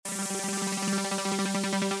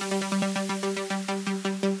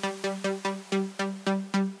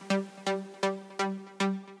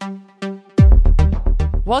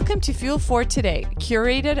Welcome to Fuel for Today,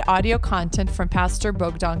 curated audio content from Pastor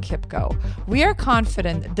Bogdan Kipko. We are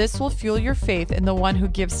confident this will fuel your faith in the one who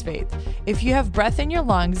gives faith. If you have breath in your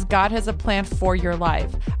lungs, God has a plan for your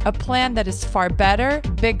life, a plan that is far better,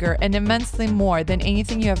 bigger, and immensely more than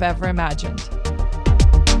anything you have ever imagined.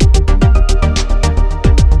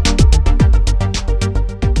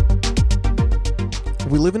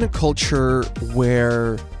 We live in a culture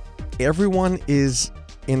where everyone is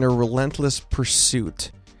in a relentless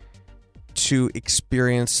pursuit to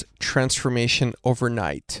experience transformation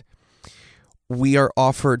overnight. We are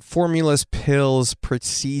offered formulas, pills,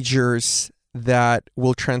 procedures that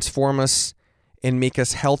will transform us and make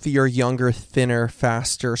us healthier, younger, thinner,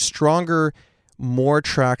 faster, stronger, more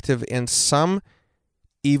attractive, and some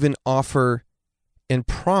even offer and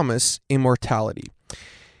promise immortality.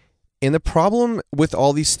 And the problem with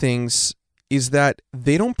all these things is that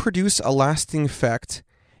they don't produce a lasting effect,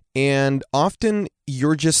 and often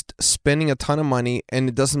you're just spending a ton of money and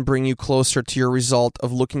it doesn't bring you closer to your result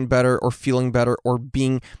of looking better or feeling better or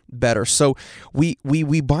being better. So we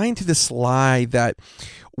buy into this lie that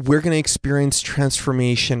we're going to experience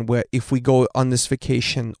transformation if we go on this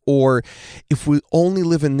vacation, or if we only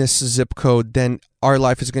live in this zip code, then our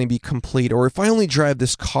life is going to be complete. Or if I only drive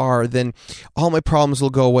this car, then all my problems will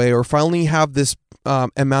go away. Or if I only have this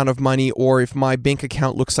amount of money, or if my bank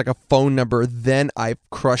account looks like a phone number, then I've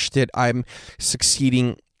crushed it. I'm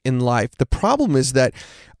succeeding in life. The problem is that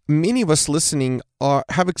many of us listening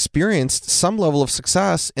have experienced some level of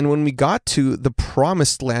success, and when we got to the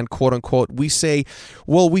promised land, quote unquote, we say,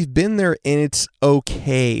 well, we've been there and it's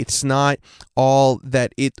okay. It's not all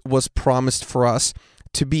that it was promised for us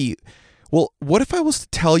to be. Well, what if I was to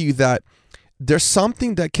tell you that there's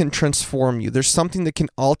something that can transform you? There's something that can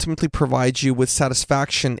ultimately provide you with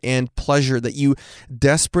satisfaction and pleasure that you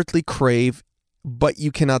desperately crave, but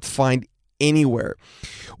you cannot find anywhere.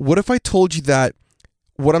 What if I told you that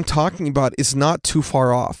what I'm talking about is not too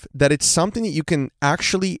far off, that it's something that you can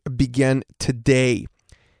actually begin today?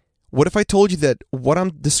 What if I told you that what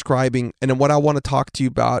I'm describing and what I want to talk to you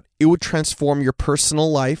about, it would transform your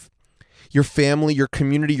personal life, your family, your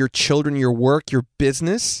community, your children, your work, your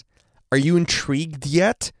business? Are you intrigued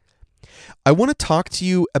yet? I want to talk to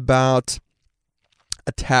you about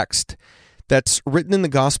a text that's written in the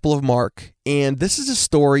Gospel of Mark, and this is a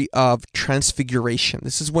story of transfiguration.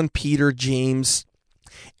 This is when Peter, James,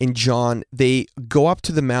 and John, they go up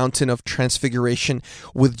to the mountain of transfiguration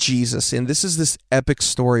with Jesus. And this is this epic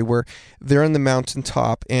story where they're on the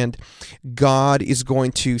mountaintop and God is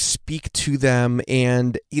going to speak to them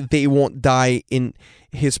and they won't die in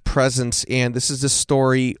his presence. And this is the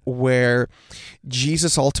story where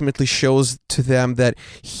Jesus ultimately shows to them that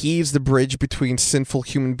he's the bridge between sinful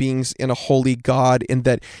human beings and a holy God, and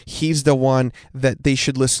that he's the one that they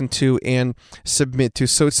should listen to and submit to.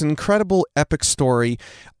 So it's an incredible epic story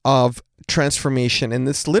of transformation. And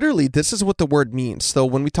this is what the word means. So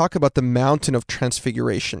when we talk about the mountain of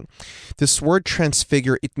transfiguration, this word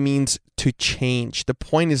transfigure, it means to change. The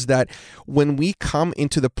point is that when we come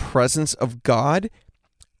into the presence of God,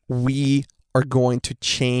 we are going to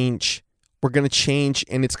change. We're going to change,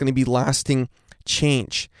 and it's going to be lasting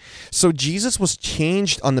change. So Jesus was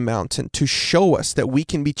changed on the mountain to show us that we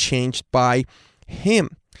can be changed by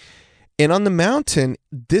him. And on the mountain,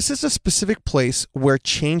 this is a specific place where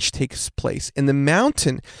change takes place. And the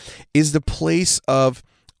mountain is the place of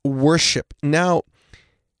worship. Now,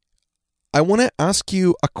 I want to ask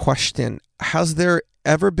you a question. Has there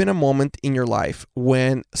ever been a moment in your life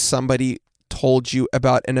when somebody told you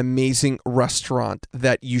about an amazing restaurant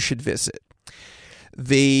that you should visit?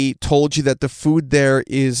 They told you that the food there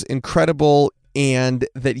is incredible and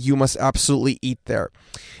that you must absolutely eat there.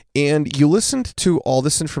 And you listened to all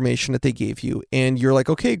this information that they gave you, and you're like,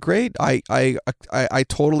 okay, great. I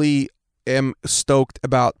totally am stoked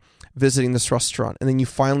about visiting this restaurant. And then you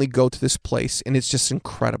finally go to this place, and it's just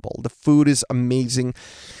incredible. The food is amazing.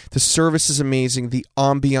 The service is amazing. The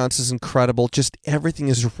ambiance is incredible. Just everything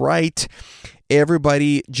is right.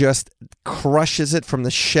 Everybody just crushes it, from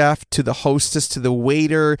the chef to the hostess to the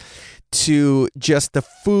waiter to just the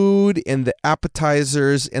food and the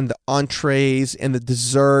appetizers and the entrees and the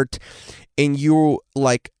dessert. And you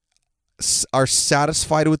are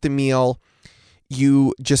satisfied with the meal.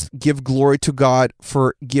 You just give glory to God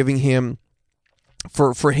for giving him,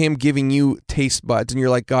 for him giving you taste buds. And you're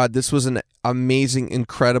like, God, this was an amazing,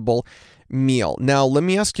 incredible meal. Now, let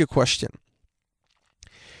me ask you a question.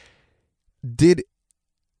 Did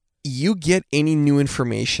you get any new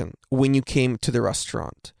information when you came to the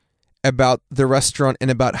restaurant? about the restaurant and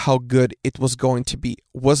about how good it was going to be.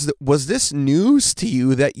 Was this news to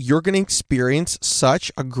you that you're going to experience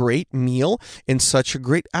such a great meal in such a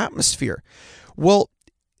great atmosphere? Well,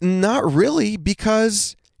 not really,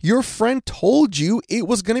 because your friend told you it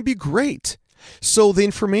was going to be great. So the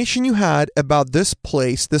information you had about this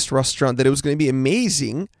place, this restaurant, that it was going to be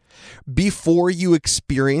amazing before you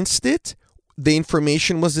experienced it, the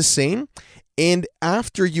information was the same. And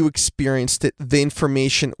after you experienced it, the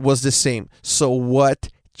information was the same. So what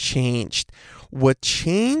changed? What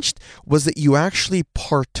changed was that you actually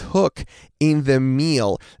partook in the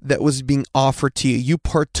meal that was being offered to you. You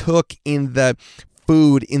partook in the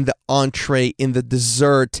food, in the entree, in the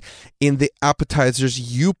dessert, in the appetizers.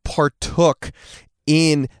 You partook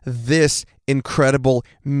in this incredible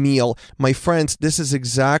meal. My friends, this is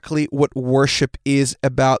exactly what worship is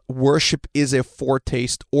about. Worship is a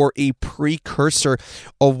foretaste or a precursor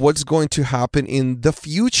of what's going to happen in the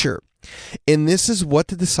future. And this is what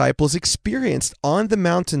the disciples experienced on the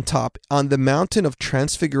mountaintop, on the mountain of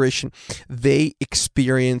transfiguration. They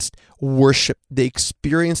experienced worship. They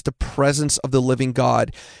experienced the presence of the living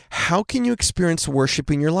God. How can you experience worship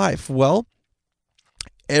in your life? Well,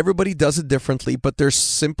 everybody does it differently, but there's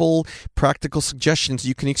simple, practical suggestions.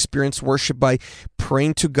 You can experience worship by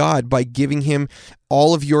praying to God, by giving Him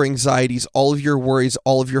all of your anxieties, all of your worries,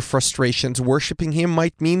 all of your frustrations. Worshiping Him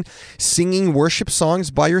might mean singing worship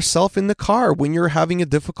songs by yourself in the car when you're having a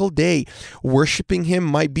difficult day. Worshiping Him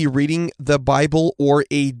might be reading the Bible or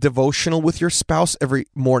a devotional with your spouse every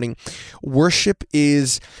morning. Worship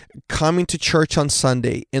is coming to church on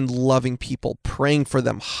Sunday and loving people, praying for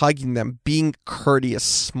them, hugging them, being courteous,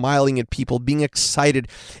 smiling at people, being excited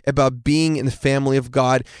about being in the family of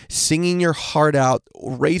God, singing your heart out,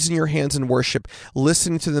 raising your hands in worship,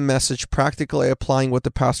 listening to the message, practically applying what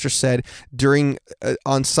the pastor said during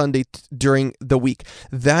on Sunday during the week.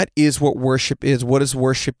 That is what worship is. What does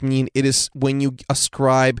worship mean? It is when you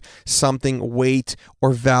ascribe something weight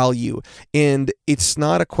or value. And it's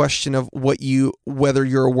not a question of whether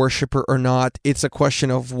you're a worshiper or not. It's a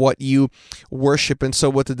question of what you worship. And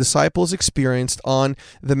so what the disciples experienced on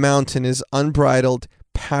the mountain is unbridled,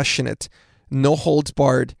 passionate, no holds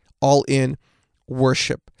barred, all in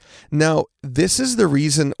worship. Now, this is the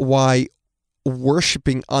reason why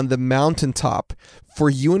worshiping on the mountaintop for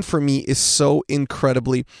you and for me is so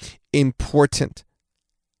incredibly important.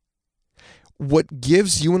 What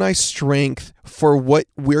gives you and I strength for what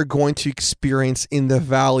we're going to experience in the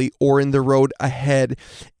valley or in the road ahead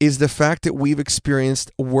is the fact that we've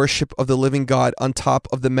experienced worship of the living God on top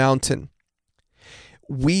of the mountain.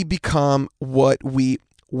 We become what we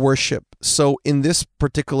worship. So in this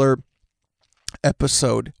particular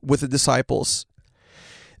episode with the disciples,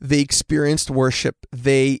 they experienced worship.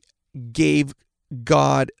 They gave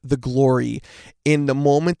God the glory. In the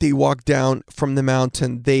moment they walked down from the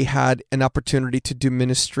mountain, they had an opportunity to do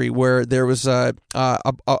ministry where there was a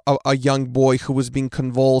young boy who was being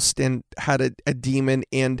convulsed and had a demon,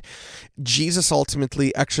 and Jesus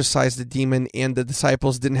ultimately exorcised the demon, and the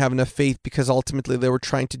disciples didn't have enough faith because ultimately they were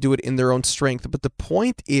trying to do it in their own strength. But the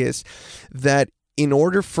point is that in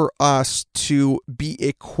order for us to be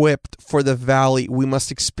equipped for the valley, we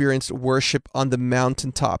must experience worship on the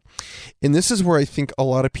mountaintop. And this is where I think a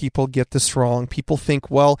lot of people get this wrong. People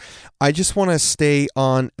think, well, I just want to stay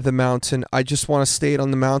on the mountain. I just want to stay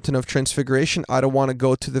on the mountain of transfiguration. I don't want to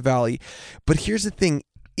go to the valley. But here's the thing.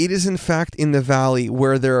 It is in fact in the valley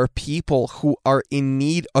where there are people who are in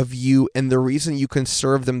need of you, and the reason you can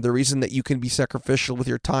serve them, the reason that you can be sacrificial with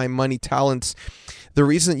your time, money, talents, the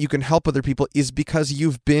reason that you can help other people is because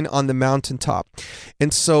you've been on the mountaintop.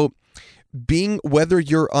 And so whether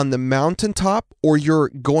you're on the mountaintop or you're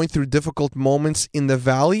going through difficult moments in the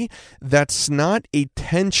valley, that's not a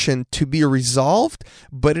tension to be resolved,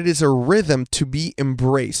 but it is a rhythm to be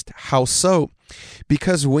embraced. How so?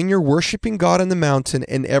 Because when you're worshiping God on the mountain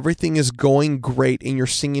and everything is going great and you're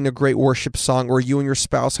singing a great worship song, or you and your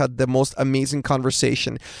spouse had the most amazing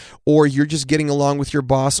conversation, or you're just getting along with your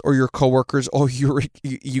boss or your coworkers, or you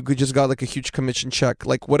just got like a huge commission check,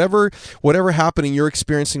 like whatever happened, and you're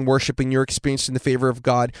experiencing worship and you're experiencing the favor of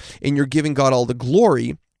God and you're giving God all the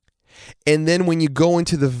glory. And then when you go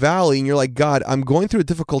into the valley and you're like, God, I'm going through a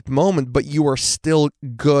difficult moment, but you are still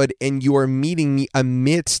good and you are meeting me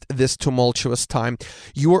amidst this tumultuous time.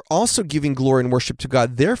 You are also giving glory and worship to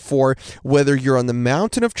God. Therefore, whether you're on the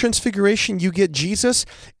mountain of transfiguration, you get Jesus,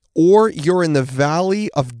 or you're in the valley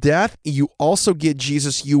of death, you also get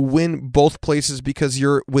Jesus. You win both places because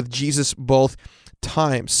you're with Jesus both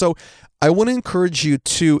times. So I want to encourage you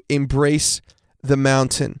to embrace the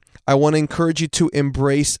mountain. I want to encourage you to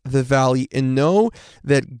embrace the valley and know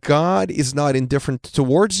that God is not indifferent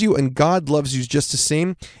towards you, and God loves you just the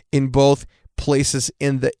same in both places.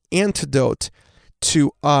 And the antidote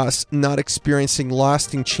to us not experiencing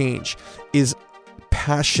lasting change is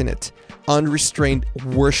passionate, unrestrained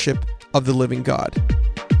worship of the living God.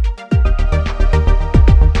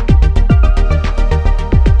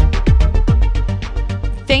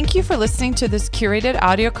 Thank you for listening to this curated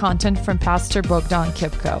audio content from Pastor Bogdan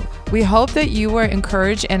Kipko. We hope that you were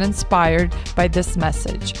encouraged and inspired by this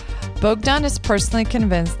message. Bogdan is personally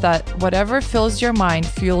convinced that whatever fills your mind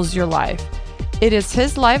fuels your life. It is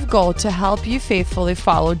his life goal to help you faithfully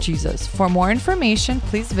follow Jesus. For more information,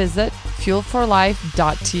 please visit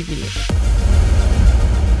fuelforlife.tv.